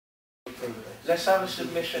Let's have a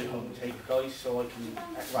submission home tape, guys, so I can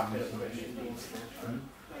wrap it up quick.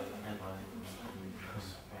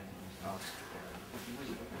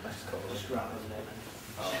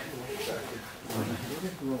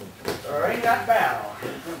 Ring that bell.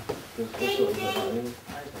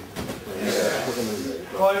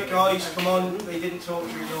 Right, guys, come on. They didn't talk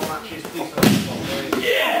through your matches. Please don't.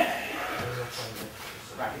 Yeah!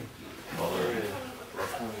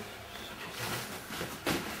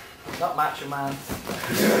 Not Macho Man.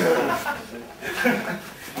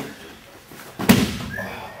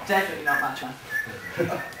 Definitely not Macho Man.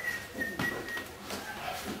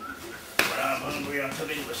 When I'm hungry, I come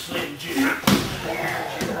into a Slim Jim.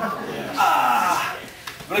 Ah!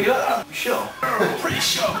 Wanna get up? You sure? Pretty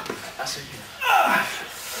sure. That's it.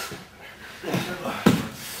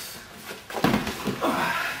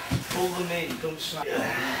 Pull them in, don't snap.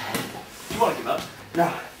 You want to give up?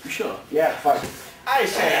 No. You sure? Yeah, fine. I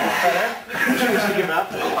say, fella. Seriously, give up.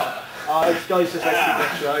 Guys, just let's keep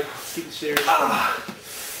this right. Keep it serious.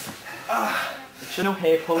 There's no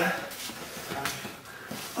hair pulling.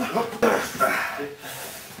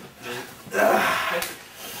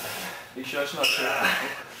 You sure it's not true?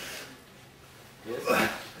 Yes.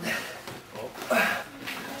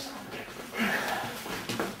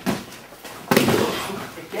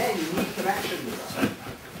 Again, you need connection with that.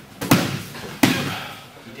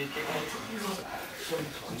 You did get it.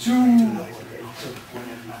 Sure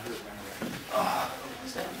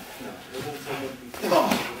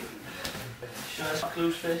it's not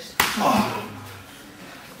close fist?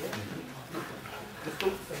 The full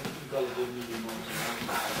thing you've got to do medium ones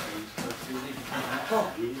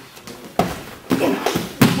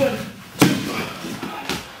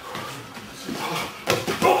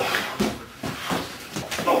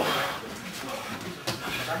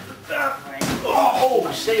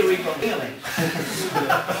oh, stay away from feeling.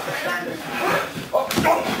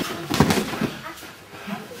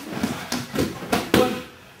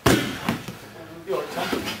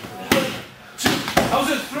 I was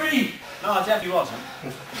at 3. No, I definitely wasn't.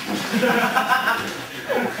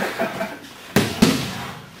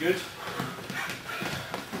 Good.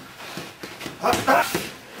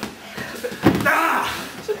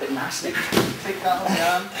 It's a bit nasty. Take that on the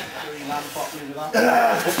arm. Really land properly with that.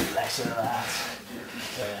 Less of that.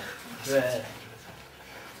 There.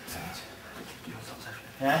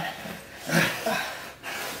 Yeah?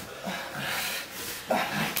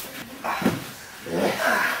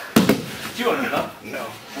 Do you want to get up? No.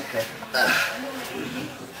 Okay.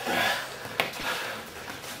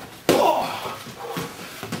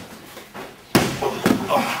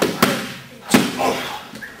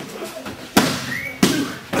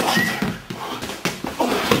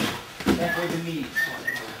 With the knees.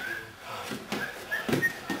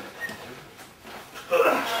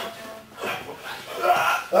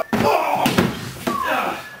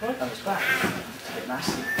 That was back. It's a bit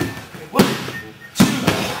nasty. 1,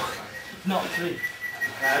 2, not 3.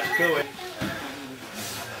 Just go in.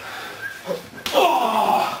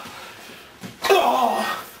 Oh! Oh!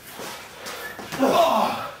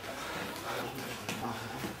 Oh!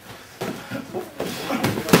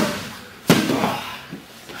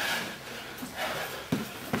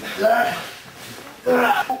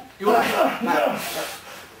 You want to now?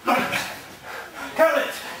 Count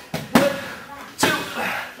it. 1, 2.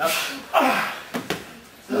 No.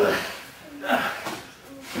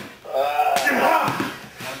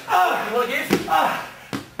 You want to give?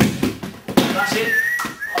 That's it.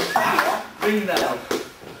 Bring that out.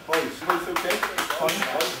 Boys, okay?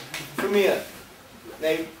 From here.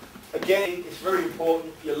 Now, again, it's very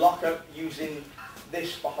important you lock up using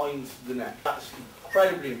this behind the neck. That's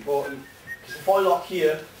incredibly important. Because if I lock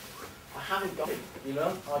here, I haven't got him, you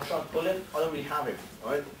know? I try and pull him, I don't really have him,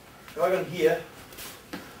 right? If I go here,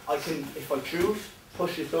 I can, if I choose,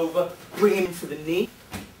 push this over, bring him into the knee,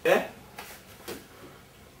 yeah?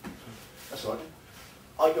 That's right.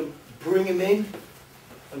 I can bring him in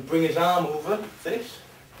and bring his arm over, this,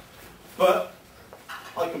 but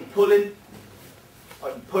I can pull him, I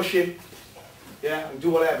can push him, yeah, and do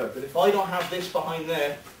whatever. But if I don't have this behind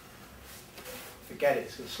there, forget it,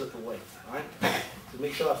 it's going to slip away, right? So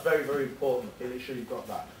make sure that's very, very important, okay? Make sure you've got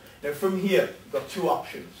that. Now from here, you've got 2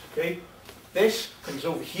 options, okay? This comes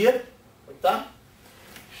over here, like that.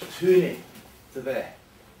 Just turn it to there,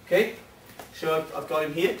 okay? So I've got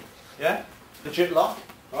him here, yeah? Legit lock,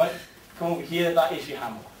 right? Come over here, that is your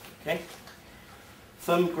hammer, okay?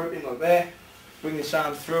 Thumb gripping like there, bring this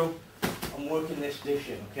arm through. I'm working this dish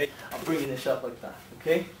in, okay? I'm bringing this up like that,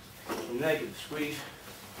 okay? From there, give the squeeze,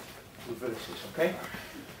 reverse this, okay?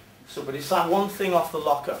 So, but it's that one thing off the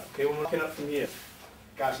locker, okay? When we're looking up from here,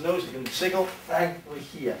 Guys knows you can signal, bang, we're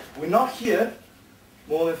here. We're not here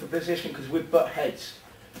more than for position because we're butt heads.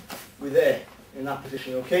 We're there in that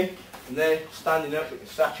position, okay? And then standing up with the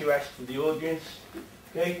statuesque for the audience,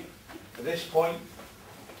 okay? At this point,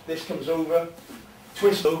 this comes over,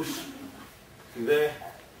 twist those through there,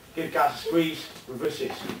 give Gaz a squeeze,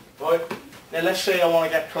 reverses, right? Now let's say I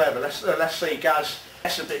want to get clever. Let's say Gaz,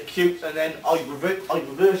 that's a bit cute, and then I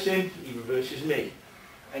reverse him, he reverses me,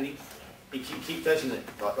 and he keeps doing it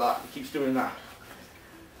like that. He keeps doing that.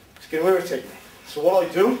 It's going to irritate me. So what I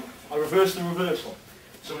do, I reverse the reversal.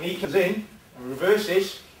 So when he comes in and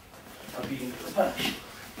reverses, I beat him to the punch.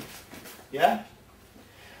 Yeah?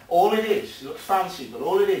 All it is, it looks fancy, but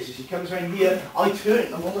all it is he comes around here, I turn,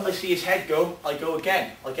 and the moment I see his head go, I go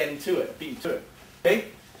again. I get into it, I beat him to it. Okay?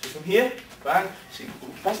 So from here, bang, see,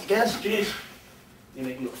 best guess, cheers. You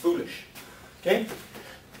make him look foolish. Okay?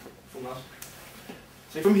 Full mouse.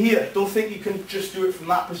 So from here, don't think you can just do it from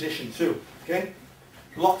that position too. Okay?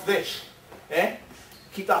 Lock this. Yeah?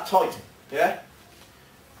 Keep that tight. Yeah?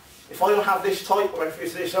 If I don't have this tight, or if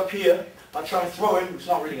it's this up here, I try and throw him, it's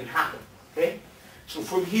not really going to happen. Okay? So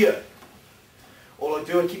from here, all I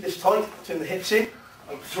do, I keep this tight, turn the hips in,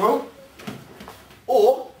 I throw,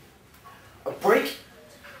 or I break,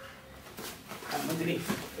 and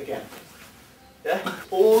underneath again. Yeah?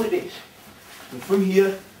 All it is. And from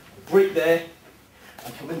here, break there,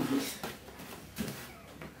 and come underneath.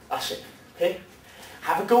 That's it. Okay?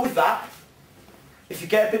 Have a go with that. If you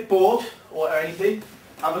get a bit bored or anything,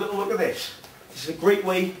 have a little look at this. This is a great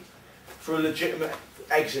way for a legitimate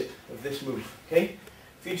exit of this move. Okay?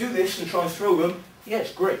 If you do this and try and throw them, yeah,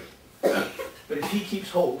 it's great. But if he keeps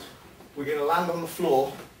hold, we're going to land on the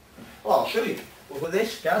floor. Well, I'll show you. Well, with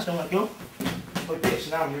this, guys, don't let go. Like this,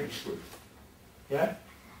 now I'm really screwed. Yeah?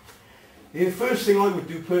 The first thing I would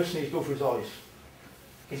do personally is go for his eyes.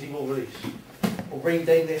 Because he will release. Or bring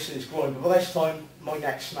down this in his groin. But by this time, my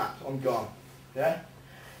neck's snapped. I'm gone. Yeah?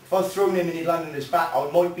 If I'd thrown him and he'd landed on his back, I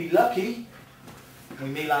might be lucky. We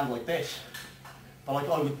may land like this. But like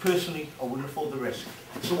I would personally, I wouldn't afford the risk.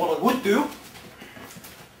 So what I would do,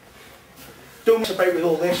 don't mess about with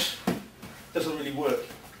all this. Doesn't really work.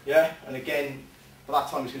 Yeah? And again, by that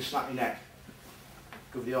time it's going to snap your neck.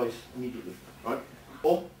 Go for the eyes immediately. Right?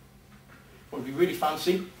 Or, would be really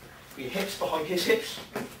fancy, put your hips behind his hips.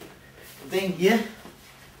 And then here,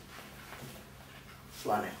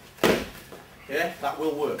 slam it. Yeah? That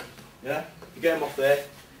will work. Yeah? You get him off there.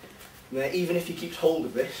 And then even if he keeps hold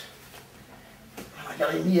of this, I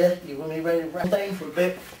got him here, you want me ready to run down for a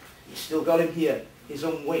bit, you still got him here. His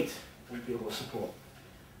own weight will be able to support.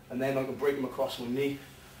 And then I can break him across my knee,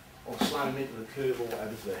 or slam him into the curve or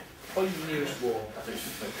whatever's there. On the nearest wall.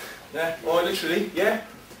 Yeah, or literally, yeah.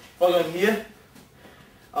 If I go in here,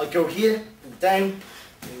 I'll go here, and down,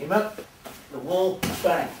 bring him up, the wall,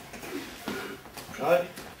 bang. Right?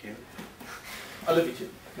 I love you too.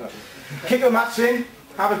 No. Kick your mats in,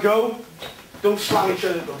 have a go, don't slam each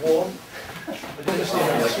other at the wall.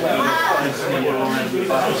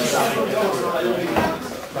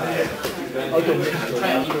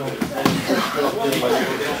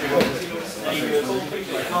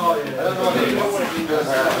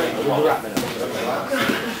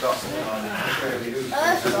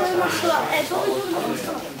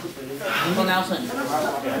 Nelson.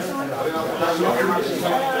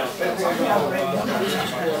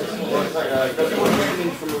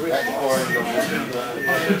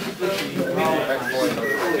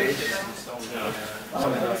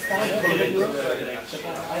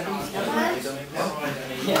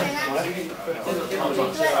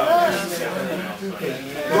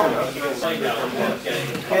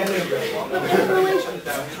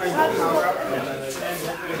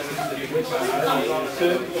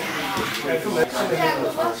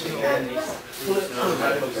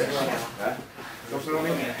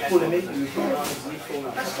 Pull him in.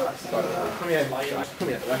 Come here. Come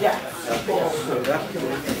here. Yeah.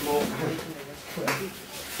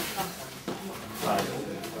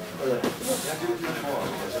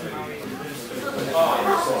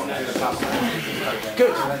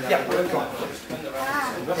 Good. Yeah.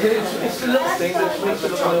 It's a little thing that makes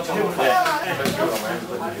it a little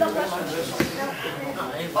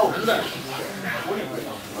oh, look.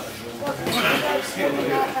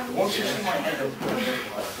 Once you see my head up.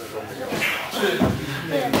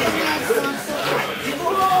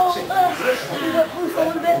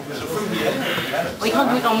 We can't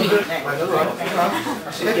do it on me.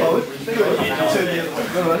 Stay forward. Turn the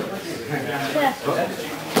other way. Go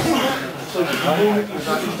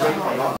on.